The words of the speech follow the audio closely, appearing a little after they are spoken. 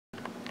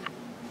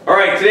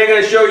today I'm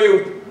going to show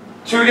you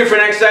two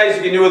different exercises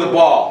you can do with a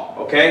ball,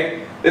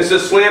 okay? This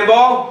is a slam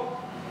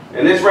ball,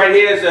 and this right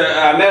here is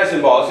a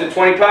medicine ball. This is a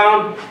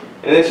 20-pound,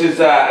 and this is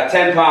a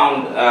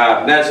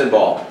 10-pound medicine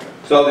ball.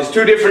 So there's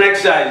two different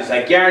exercises.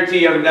 I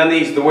guarantee you haven't done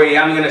these the way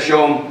I'm going to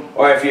show them,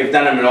 or if you've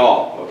done them at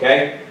all,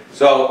 okay?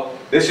 So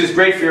this is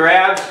great for your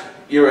abs,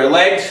 your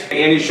legs,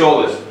 and your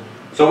shoulders.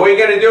 So what you're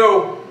going to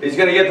do is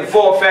you're going to get the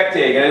full effect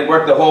here. You're going to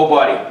work the whole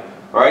body.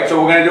 Alright, so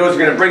what we're going to do is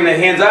we're going to bring the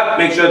hands up,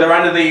 make sure they're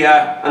under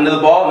the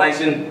ball,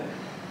 nice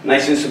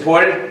and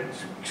supported.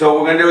 So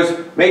what we're going to do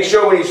is make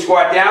sure when you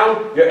squat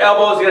down, your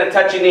elbows are going to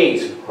touch your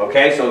knees.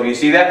 Okay, so you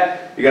see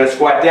that? You're going to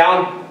squat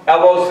down,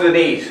 elbows to the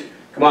knees.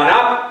 Come on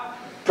up,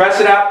 press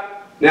it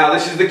up. Now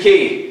this is the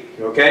key,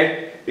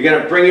 okay? You're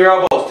going to bring your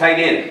elbows tight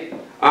in,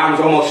 arms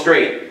almost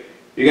straight.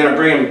 You're going to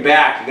bring them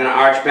back, you're going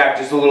to arch back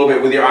just a little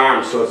bit with your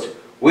arms. So it's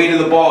weight of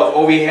the ball is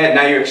over your head,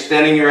 now you're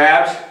extending your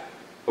abs,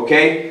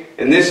 okay?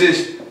 And this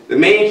is the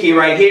main key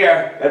right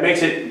here that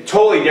makes it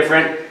totally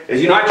different,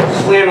 is you're not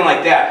just slamming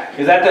like that,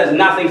 because that does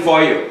nothing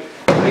for you.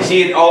 I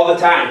see it all the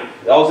time.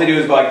 All they do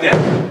is go like this.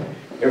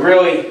 It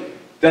really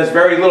does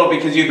very little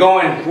because you're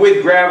going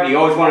with gravity. You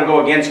always want to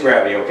go against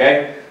gravity,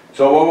 okay?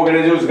 So what we're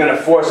going to do is we're going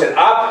to force it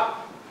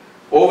up,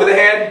 over the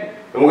head,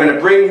 and we're going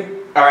to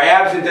bring our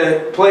abs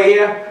into play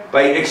here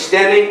by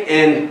extending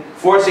and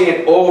forcing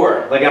it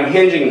over, like I'm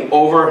hinging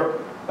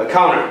over a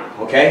counter,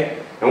 okay?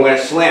 And we're going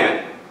to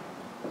slam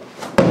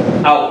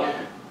it out.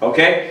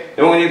 Okay?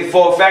 Then we're going to get the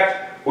full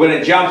effect. We're going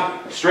to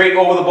jump straight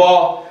over the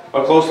ball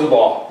or close to the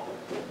ball.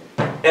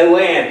 And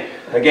land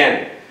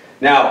again.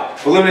 Now,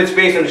 for limited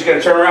space, I'm just going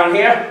to turn around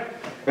here.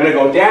 I'm going to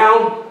go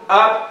down,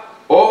 up,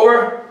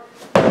 over.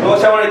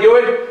 Notice how when I do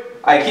it,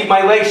 I keep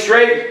my legs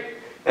straight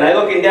and I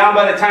look down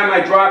by the time I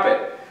drop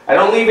it. I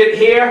don't leave it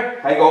here.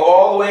 I go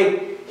all the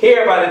way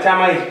here by the time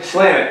I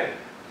slam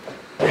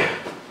it.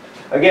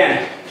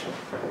 Again.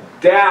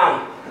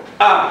 Down,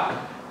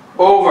 up,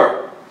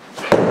 over.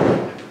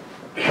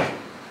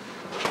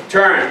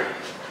 Turn,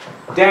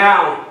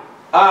 down,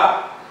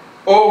 up,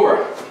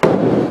 over.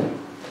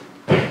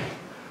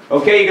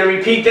 Okay, you're going to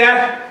repeat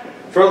that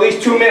for at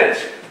least 2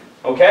 minutes.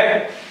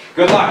 Okay?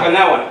 Good luck on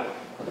that one.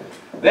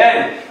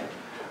 Then,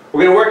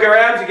 we're going to work our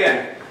abs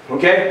again.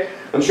 Okay?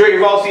 I'm sure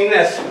you've all seen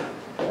this.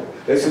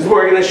 This is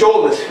working the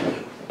shoulders.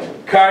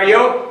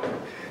 Cardio.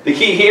 The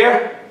key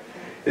here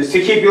is to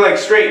keep your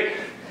legs straight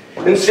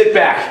and sit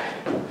back.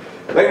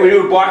 Like we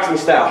do boxing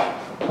style.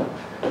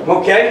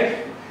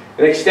 Okay?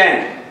 And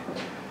extend.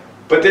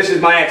 But this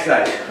is my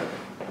exercise.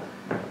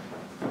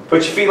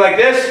 Put your feet like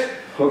this,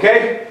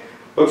 okay?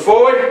 Look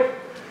forward.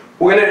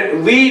 We're going to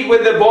lead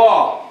with the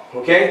ball,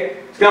 okay?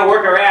 It's going to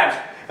work our abs,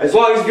 as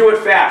long as you do it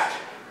fast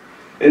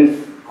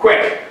and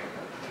quick.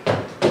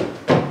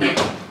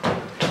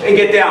 And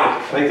get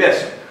down, like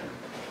this.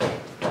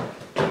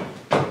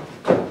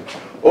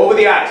 Over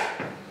the eyes.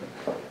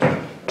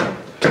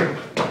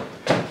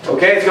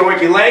 Okay, it's going to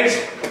work your legs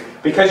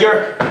because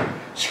you're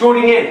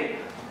scooting in.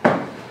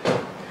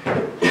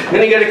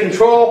 Then you got to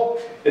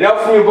control it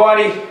out from your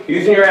body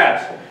using your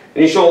abs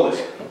and your shoulders.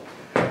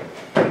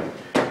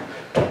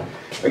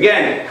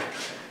 Again,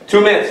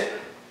 2 minutes.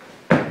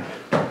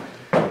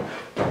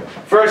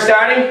 First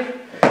starting,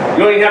 you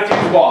don't even have to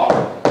use the ball.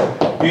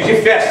 Use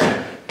your fist.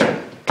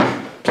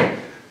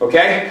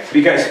 Okay?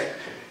 Because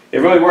it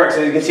really works.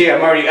 As you can see,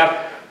 I'm already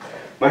up,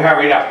 my heart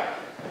rate up.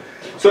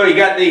 So you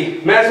got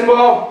the medicine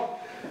ball,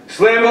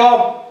 slam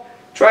ball.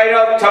 Try it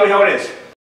out. Tell me how it is.